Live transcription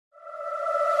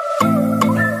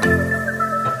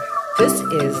This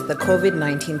is the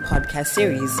COVID-19 podcast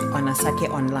series on Asake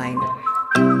Online,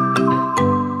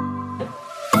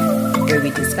 where we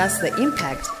discuss the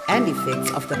impact and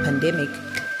effects of the pandemic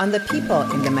on the people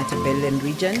in the Matabeleland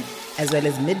region, as well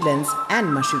as Midlands and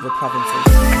Mashugo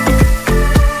provinces.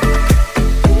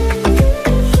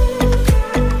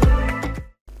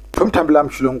 Mthambela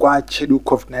mshulongwa chedu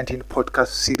COVID-19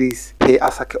 podcast series pe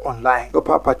Asake Online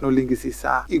yopha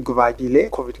patnolingisisa iguvagile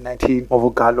COVID-19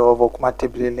 movugalo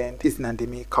vokumatebeleland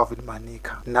izinandimi Calvin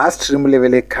Manika na stream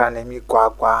level khane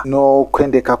Migwagwa no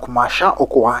kwendeka kumasha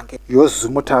okuHwange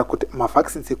yozumuta kuti ma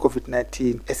vaccines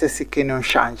COVID-19 esesikene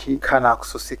nshanji kana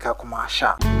kususika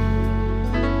kumasha.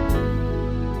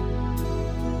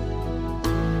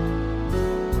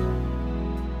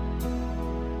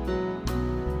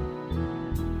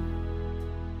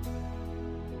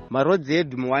 Marodzi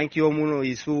edu muHwange yomuno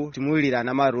isu timulira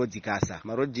na marodzi kasa.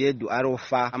 Marodzi edu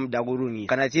arofa amuda kurungisa.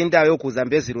 Kana tiendayo ku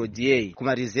Zambezi road yeyi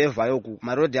kuma reserve ayoku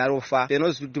marodzi arofa.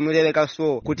 Penozi timuleleka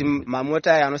so kuti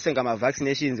mamota anosenga ma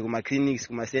vaccinations kuma clinics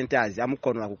kuma centers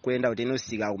amukonwa kukwenda kuti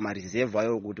inosika kuma reserve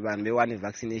ayoku kuti vanhu bewane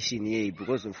vaccination yeyi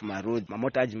because of marodzi.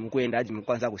 Mamota ajimukwenda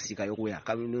ajimukwanisa kusika yokuya.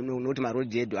 Noti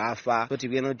marodzi edu afa. Toti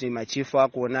kuti machifu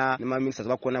akona nema ministers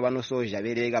vakona vanosoja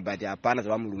bereka but hapana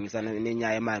zvavamulungisa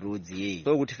nenyaya yemarodzi yeyi.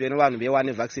 So kuti feno vanhu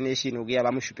bewane vaccination okuya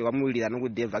vamushupe kwamulira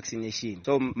nokude vaccination.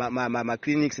 So ma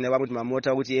clinics nevamuti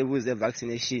mamota kuti evuze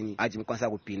vaccination ajimukwanisa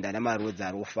kupinda nemarodzi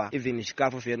arofa. Even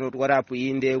chikafu feno twarapu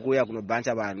inde kuya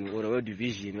kunobhancha vanhu or world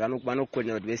division vanokonera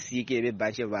kuti vesike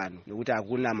vebhanche vanhu nokuti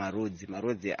hakuna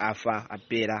marodzi afa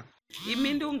apera.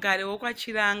 Imi ndungare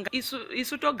wokwachiranga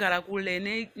isu togara kule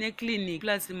neclinic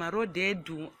plus marodhi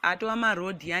edu atova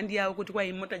marodhi yandi yawo kuti kwa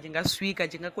imota jingasvika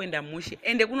jingakwenda mushe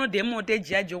ende kuno demote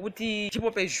jaji yokuti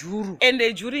chipope zhuru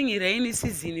ende during rainy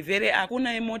season vere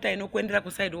hakuna imota inokwendera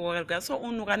kuside wakaruka so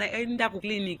unhu kana enda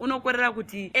kuclinic unokwerera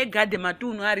kuti egadhe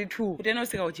matunhu ari 2 kuti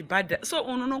enosvika kuchibhadha so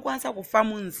unhu unokwanisa kufa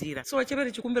munzira so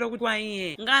cheperi chikumbira kuti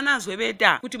waiye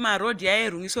nganazweveta kuti marodhi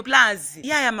yairungiswe plus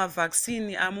iyaya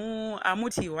mavaccine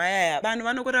amuti waya vanhu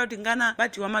vanokorera kuti ngana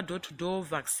vatiwa ma-door to door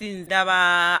vaccines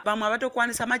ndava vamwe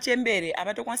avatokwanisa machembere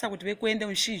avatokwanisa kuti vekuende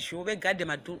mushizho vegadhe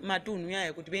matunhu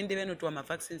yayo kuti vende venotiwa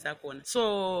mavaccines akona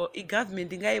so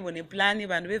igovernment ngaivone plani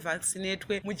vanhu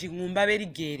vevaccinatwe mujing'umba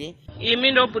verigere.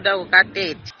 Imi ndobuda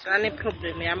kukateti tane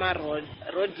problem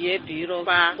yamarodi yedu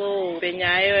irofa so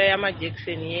penyayo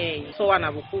yamajekiseni yeyi so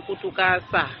wana bukukutu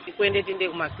kasa tikwende tinde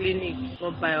kumaclinic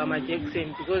nobaiwa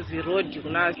majekiseni because rodi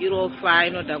kuna irofa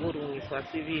inoda kurungiswa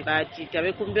civil but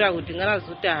tavekumbira kuti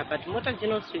nganazuti apa timota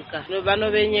dzinosvika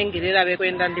vanovenyengerera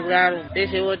vekuenda ndivaro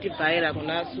ndezvevotibhaira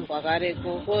kunasu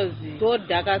kwakareko kozi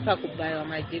todhakasa kubaiwa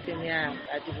majekiseni yayo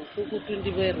ati bukukutu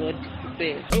ndive rodi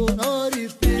kupera.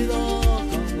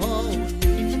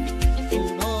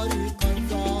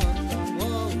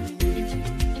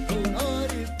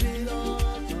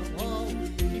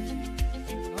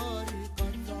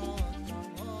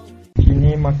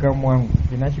 Makamu wangu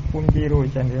ndina chikumbiro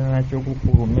chandina nacho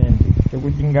kuhurumende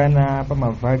chekuti ngana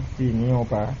pamavhaccine iyo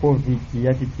pacovid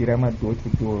yatitira ma-door to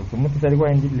door zomutisari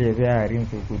kwaindileve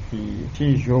harinzo kuti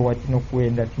chizho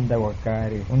watinokwenda tinda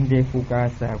wakare undefu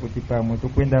kasa kuti pamwe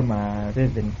tokwenda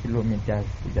ma7 kilometers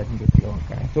kuti atindosvika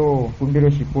wakare so kumbiro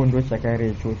chipondo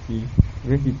chakare choti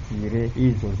vechitire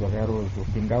izvo zvakarozo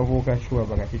ndingavoka shuwa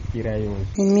vakatitira yozo.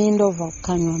 Imi ndobva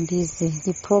kukanywa mbizi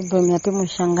iproblem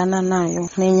yatimushangana nayo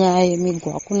nenyaya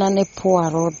yemigwagwa kuna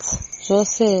nepoor roads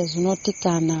zvose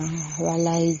zvinotikana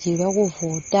valaiji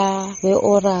vekuvhota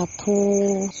veorapu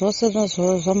zvose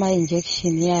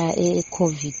zvamainjection yaya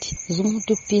ecovid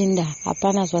zvimutipinda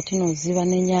hapana zvatinoziva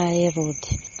nenyaya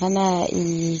yerodi kana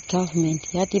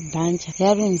igovernment yatibhanja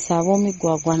yarungisavo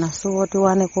migwagwa nasuvo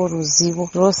tiwaneko ruzivo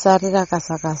rosarira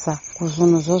kasakasa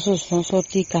kuzvinhu zvose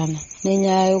zvinosotikana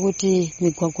nenyaya yokuti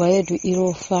migwagwa yedu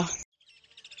irofa.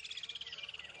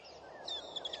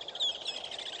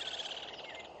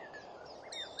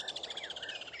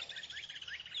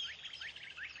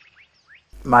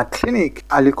 Maclinic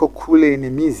aliko kule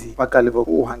nemizi vakalivo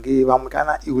kuHwange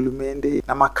vamukana ihulumende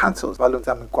na ma-councils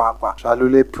valonza migwagwa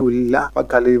zvalulephula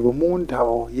vakalivo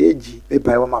mundawo yeji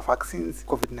vebaiwa ma-vaccines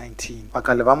COVID-19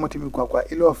 vakali vamuti migwagwa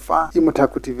ilofa imuta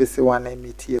kuti vese wane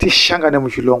miti tishangane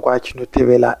muchilongwa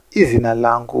chinotevela izina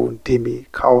langu ndimi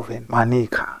Calvin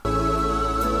Manika.